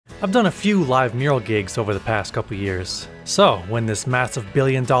I've done a few live mural gigs over the past couple years, so when this massive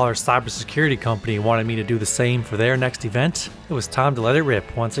billion-dollar cybersecurity company wanted me to do the same for their next event, it was time to let it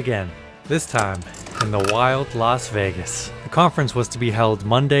rip once again. This time, in the wild Las Vegas. The conference was to be held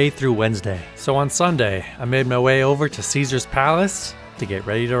Monday through Wednesday, so on Sunday, I made my way over to Caesar's Palace to get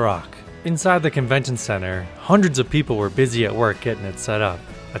ready to rock. Inside the convention center, hundreds of people were busy at work getting it set up.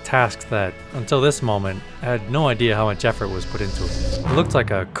 A task that, until this moment, I had no idea how much effort was put into it. It looked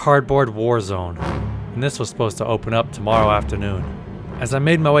like a cardboard war zone, and this was supposed to open up tomorrow afternoon. As I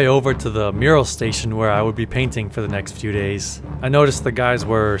made my way over to the mural station where I would be painting for the next few days, I noticed the guys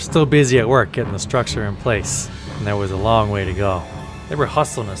were still busy at work getting the structure in place, and there was a long way to go. They were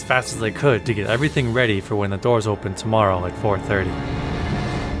hustling as fast as they could to get everything ready for when the doors opened tomorrow at 4:30.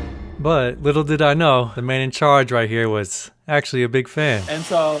 But little did I know, the man in charge right here was actually a big fan. And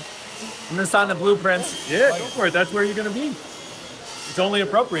so, I'm gonna sign the blueprints. Yeah, go for it. That's where you're gonna be. It's only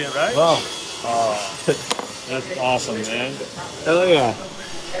appropriate, right? Well, That's awesome, man. hell yeah.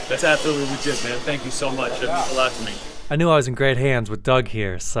 That's absolutely legit, man. Thank you so much. That means a lot to me. I knew I was in great hands with Doug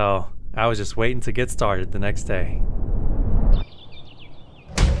here, so I was just waiting to get started the next day.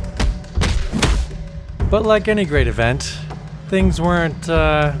 But like any great event, things weren't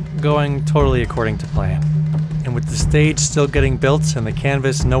going totally according to plan. And with the stage still getting built and the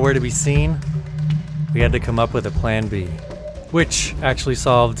canvas nowhere to be seen, we had to come up with a plan B, which actually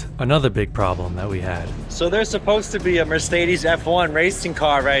solved another big problem that we had. So there's supposed to be a Mercedes F1 racing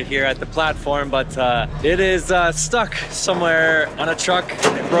car right here at the platform, but it is stuck somewhere on a truck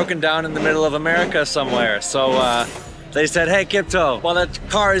and broken down in the middle of America somewhere. So they said, hey Kiptoe, while that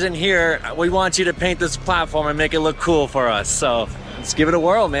car isn't here, we want you to paint this platform and make it look cool for us. So let's give it a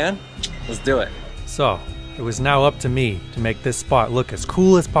whirl, man. Let's do it. So it was now up to me to make this spot look as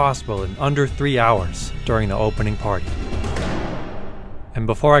cool as possible in under 3 hours during the opening party. And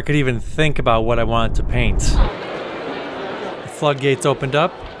before I could even think about what I wanted to paint, the floodgates opened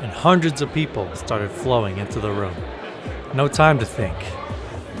up and hundreds of people started flowing into the room. No time to think.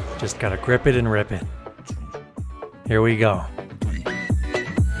 Just gotta grip it and rip it. Here we go.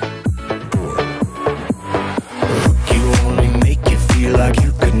 You only make you feel like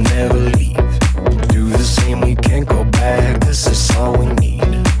you could never leave. Do the same, we can't go back. This is all we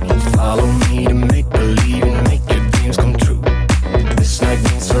need. Follow me to make believe and make your dreams come true. This night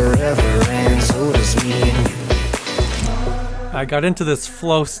means forever, and so does me and you. I got into this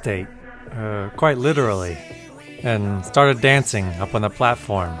flow state, quite literally, and started dancing up on the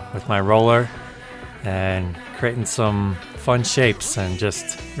platform with my roller and creating some fun shapes and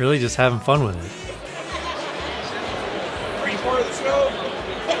just having fun with it. Are you part of the show?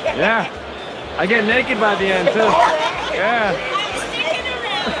 Yeah. I get naked by the end too. Yeah.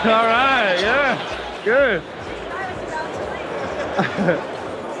 All right, yeah. Good.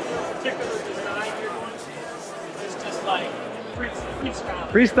 It's just like freestyle.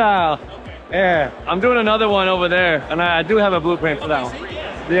 Freestyle. Yeah. I'm doing another one over there, and I do have a blueprint for that one.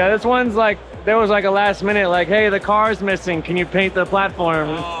 Yeah, this one's like, there was like a last minute, like, hey, the car's missing. Can you paint the platform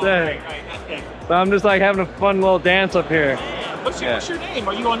instead? Okay. So I'm just like having a fun little dance up here. What's your name?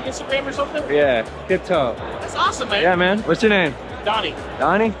 Are you on Instagram or something? Yeah, Kiptoe. That's awesome, man. Yeah, man. What's your name? Donnie.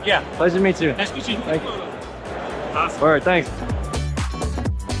 Donnie? Yeah. Pleasure to meet you. Nice to meet you. Thank you. Awesome. Word, thanks. Is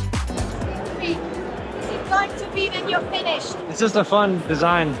it going to be when you're finished? It's just a fun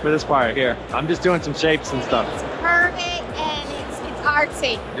design for this part here. I'm just doing some shapes and stuff. Perfect, and it's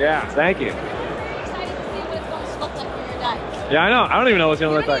artsy. Yeah, thank you. I'm excited to see what it's going to look like for your day. Yeah, I know. I don't even know what it's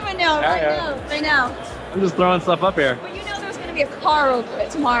gonna You look don't like. even know, Yeah, I know. I'm just throwing stuff up here. Well, you know there's going to be a car over it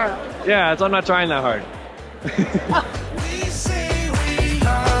tomorrow. Yeah, so I'm not trying that hard. We say we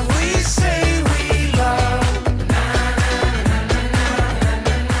love, we say we love.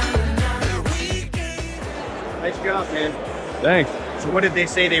 Nice job, man. Thanks. So what did they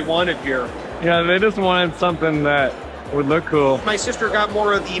say they wanted here? Yeah, they just wanted something that would look cool. My sister got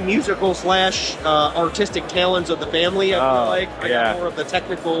more of the musical slash artistic talents of the family, I feel like. I got more of the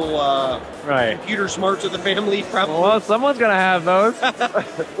technical Right. computer smarts of the family, probably. Well, someone's gonna have those.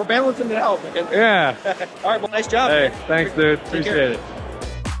 We're balancing it out, man. Yeah. All right, well, nice job. Hey, man. thanks, dude. Take care. Appreciate it.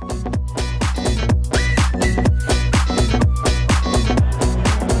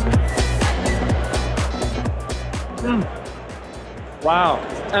 Wow,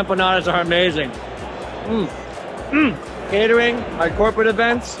 empanadas are amazing. Catering at corporate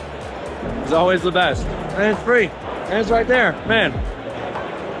events is always the best. And it's free. And it's right there. Man,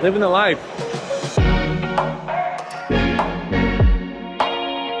 living the life.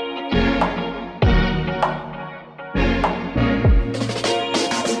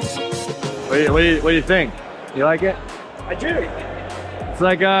 What do you think? You like it? I do.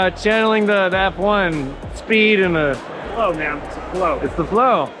 It's like channeling the F1 speed and the Flow, man. It's a flow. It's the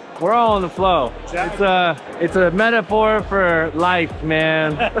flow. We're all in the flow. Exactly. It's a metaphor for life,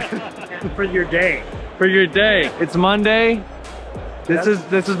 man. For your day. For your day. It's Monday. This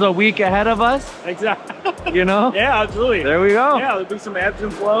is a week ahead of us. Exactly. You know? Yeah, absolutely. There we go. Yeah, there'll be some ebbs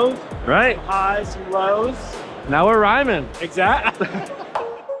and flows, Right. some highs, some lows. Now we're rhyming. Exactly.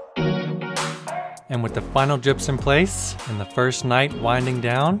 And with the final drips in place and the first night winding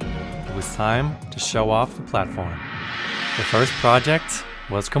down, it was time to show off the platform. The first project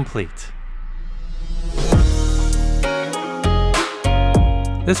was complete.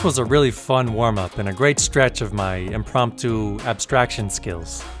 This was a really fun warm-up and a great stretch of my impromptu abstraction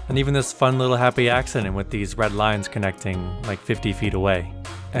skills. And even this fun little happy accident with these red lines connecting like 50 feet away.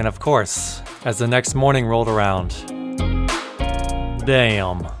 And of course, as the next morning rolled around,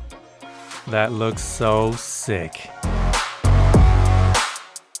 damn, that looks so sick.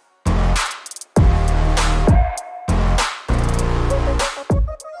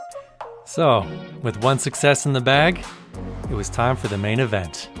 So, with one success in the bag, it was time for the main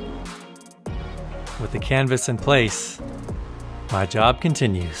event. With the canvas in place, my job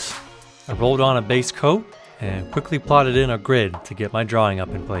continues. I rolled on a base coat and quickly plotted in a grid to get my drawing up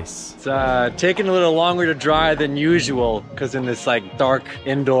in place. It's taking a little longer to dry than usual because in this like dark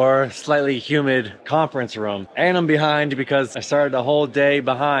indoor, slightly humid conference room. And I'm behind because I started the whole day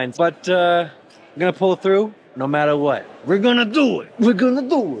behind. But I'm gonna pull through no matter what. We're gonna do it. We're gonna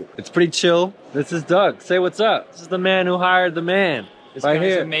do it. It's pretty chill. This is Doug. Say what's up. This is the man who hired the man. This right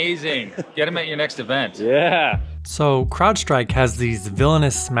guy's here. amazing. Get him at your next event. Yeah. So Crowdstrike has these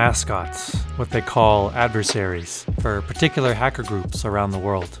villainous mascots, what they call adversaries, for particular hacker groups around the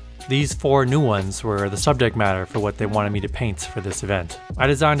world. These 4 new ones were the subject matter for what they wanted me to paint for this event. I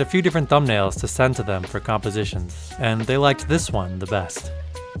designed a few different thumbnails to send to them for compositions, and they liked this one the best.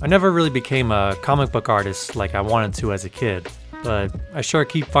 I never really became a comic book artist like I wanted to as a kid, but I sure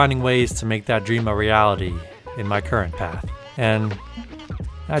keep finding ways to make that dream a reality in my current path. And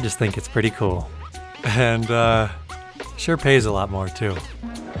I just think it's pretty cool. And sure pays a lot more too.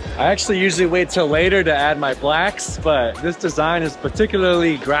 I actually usually wait till later to add my blacks, but this design is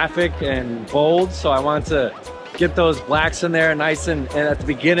particularly graphic and bold, so I wanted to get those blacks in there nice and at the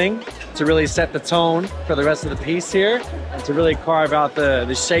beginning to really set the tone for the rest of the piece here and to really carve out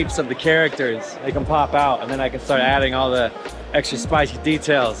the shapes of the characters. They can pop out and then I can start adding all the extra spicy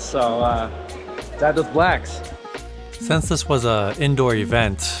details. So let's add those blacks. Since this was an indoor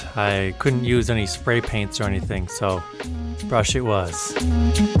event, I couldn't use any spray paints or anything, so brush it was.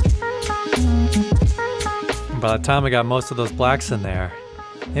 And by the time I got most of those blacks in there,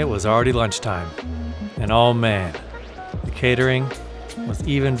 it was already lunchtime. And oh man, the catering was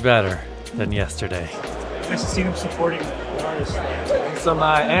even better than yesterday. Nice to see them supporting the artists. Some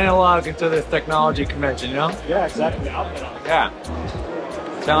analog into this technology convention, you know? Yeah, exactly. Yeah.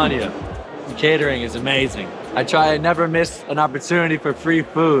 I'm telling you, the catering is amazing. I try to never miss an opportunity for free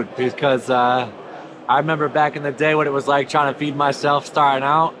food because I remember back in the day what it was like trying to feed myself starting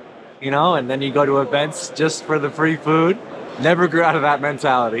out, you know, and then you go to events just for the free food. Never grew out of that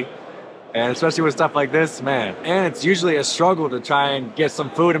mentality. And especially with stuff like this, man. And it's usually a struggle to try and get some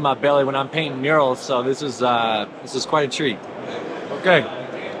food in my belly when I'm painting murals, so this is quite a treat. Okay,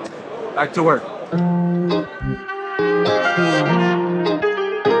 back to work.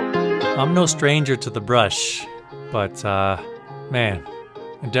 I'm no stranger to the brush, but man,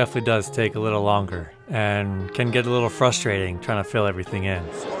 it definitely does take a little longer and can get a little frustrating trying to fill everything in.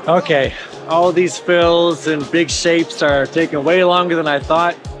 Okay, all these fills and big shapes are taking way longer than I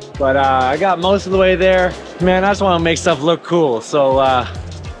thought, but I got most of the way there. Man, I just want to make stuff look cool, so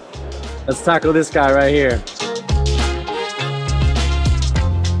let's tackle this guy right here.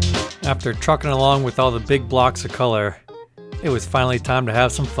 After trucking along with all the big blocks of color, it was finally time to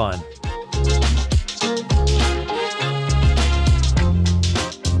have some fun.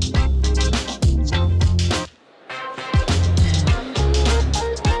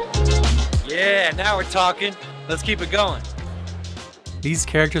 Yeah, now we're talking. Let's keep it going. These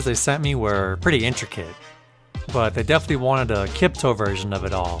characters they sent me were pretty intricate, but they definitely wanted a Kiptoe version of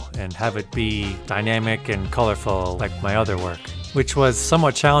it all and have it be dynamic and colorful like my other work, which was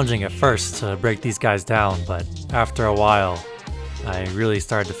somewhat challenging at first to break these guys down, but after a while, I really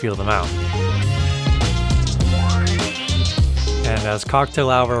started to feel them out. And as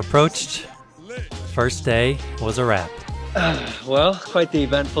cocktail hour approached, first day was a wrap. Well, quite the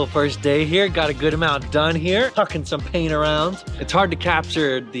eventful first day here. Got a good amount done here. Tucking some paint around. It's hard to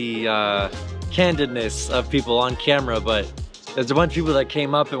capture the candidness of people on camera, but there's a bunch of people that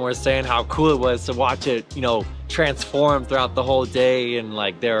came up and were saying how cool it was to watch it, you know, transformed throughout the whole day, and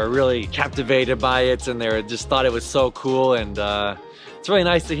like they were really captivated by it, and they just thought it was so cool, and it's really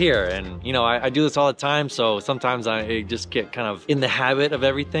nice to hear. And you know, I do this all the time, so sometimes I just get kind of in the habit of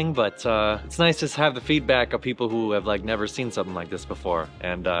everything, but it's nice to have the feedback of people who have like never seen something like this before.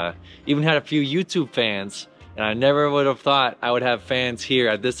 And even had a few YouTube fans, and I never would have thought I would have fans here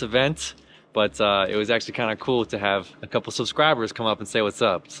at this event, but it was actually kind of cool to have a couple subscribers come up and say what's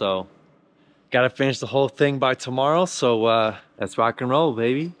up. So gotta finish the whole thing by tomorrow, so let's rock and roll,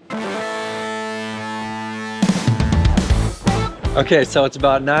 baby. Okay, so it's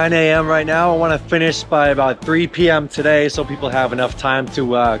about 9 a.m. right now. I want to finish by about 3 p.m. today, so people have enough time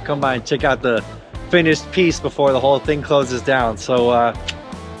to come by and check out the finished piece before the whole thing closes down. So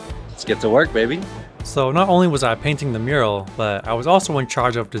let's get to work, baby. So not only was I painting the mural, but I was also in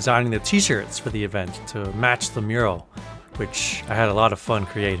charge of designing the t-shirts for the event to match the mural, which I had a lot of fun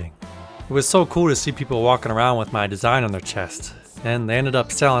creating. It was so cool to see people walking around with my design on their chest, and they ended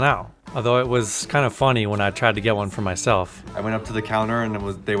up selling out. Although it was kind of funny when I tried to get one for myself. I went up to the counter and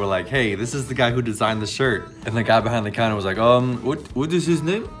they were like, "Hey, this is the guy who designed the shirt." And the guy behind the counter was like, what is his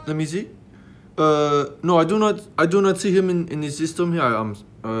name? Let me see. No, I do not see him in the system here.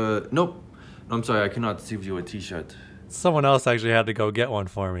 Nope. I'm sorry, I cannot give you a t-shirt. Someone else actually had to go get one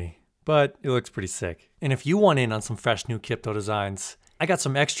for me, but it looks pretty sick. And if you want in on some fresh new Kiptoe designs, I got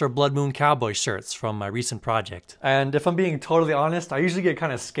some extra Blood Moon Cowboy shirts from my recent project. And if I'm being totally honest, I usually get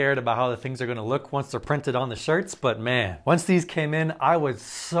kind of scared about how the things are gonna look once they're printed on the shirts, but man, once these came in, I was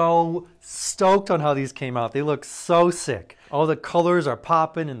so stoked on how these came out. They look so sick. All the colors are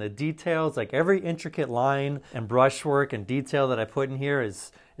popping and the details, like every intricate line and brushwork and detail that I put in here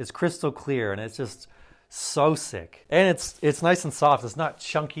is crystal clear, and it's just so sick. And it's nice and soft. It's not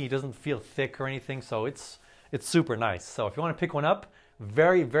chunky, it doesn't feel thick or anything, so it's super nice. So if you wanna pick one up,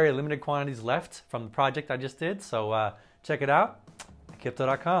 very, very limited quantities left from the project I just did, so check it out at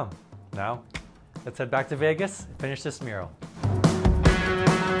Kiptoe.com. Now, let's head back to Vegas and finish this mural.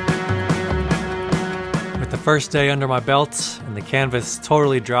 With the first day under my belt and the canvas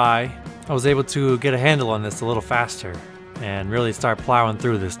totally dry, I was able to get a handle on this a little faster and really start plowing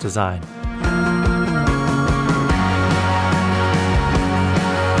through this design.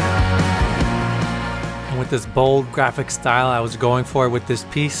 With this bold graphic style I was going for with this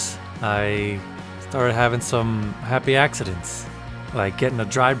piece, I started having some happy accidents, like getting a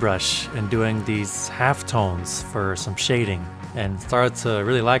dry brush and doing these half tones for some shading, and started to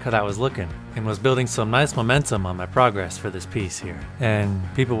really like how that was looking, and was building some nice momentum on my progress for this piece here. And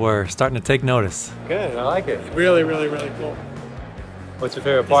people were starting to take notice. Good, I like it. Really, really, really cool. What's your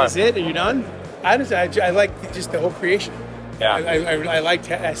favorite part? Is this it? Are you done? I like just the whole creation. Yeah. I liked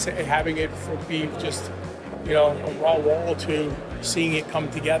having it be just, you know, a raw wall to seeing it come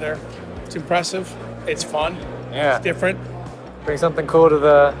together. It's impressive. It's fun. Yeah. It's different. Bring something cool to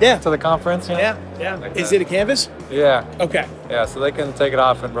the conference. You know? Yeah. Like Is that. it a canvas? Yeah. Okay. Yeah, so they can take it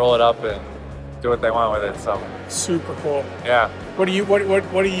off and roll it up and do what they want with it. So Super cool. yeah. What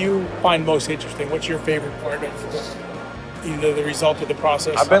do you find most interesting? What's your favorite part of either the result of the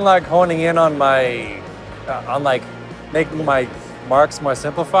process? I've been like honing in on my, on like making my marks more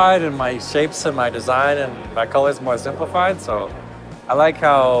simplified and my shapes and my design and my colors more simplified. So I like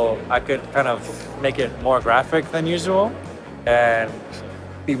how I could kind of make it more graphic than usual and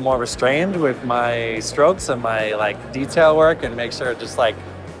be more restrained with my strokes and my like detail work, and make sure just like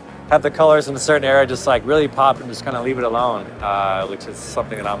have the colors in a certain area just like really pop and just kind of leave it alone, which is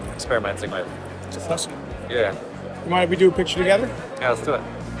something that I'm experimenting with. It's awesome. Yeah. You mind if we do a picture together? Yeah, let's do it.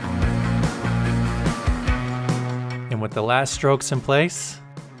 And with the last strokes in place,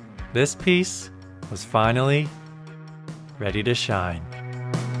 this piece was finally ready to shine.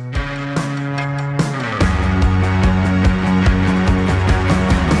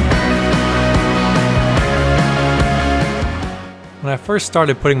 When I first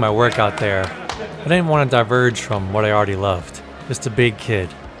started putting my work out there, I didn't want to diverge from what I already loved. Just a big kid,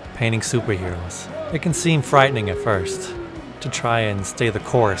 painting superheroes. It can seem frightening at first, to try and stay the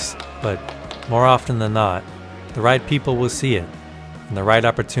course, but more often than not, the right people will see it, and the right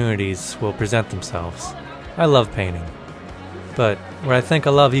opportunities will present themselves. I love painting, but what I think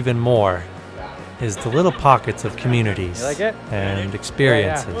I love even more is the little pockets of communities and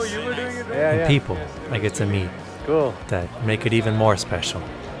experiences and people I get to meet. Cool. That make it even more special.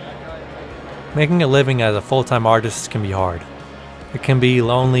 Making a living as a full-time artist can be hard. It can be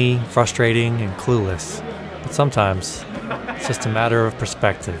lonely, frustrating, and clueless, but sometimes it's just a matter of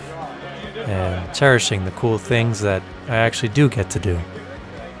perspective and cherishing the cool things that I actually do get to do.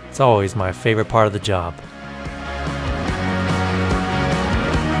 It's always my favorite part of the job.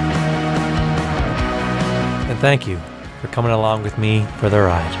 And thank you for coming along with me for the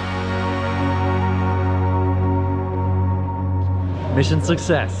ride. Mission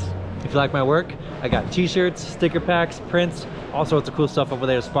success. If you like my work, I got t-shirts, sticker packs, prints, all sorts of cool stuff over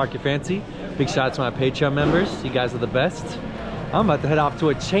there to spark your fancy. Big shout out to my Patreon members. You guys are the best. I'm about to head off to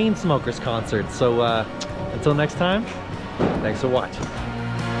a Chainsmokers concert. So until next time, thanks for watching.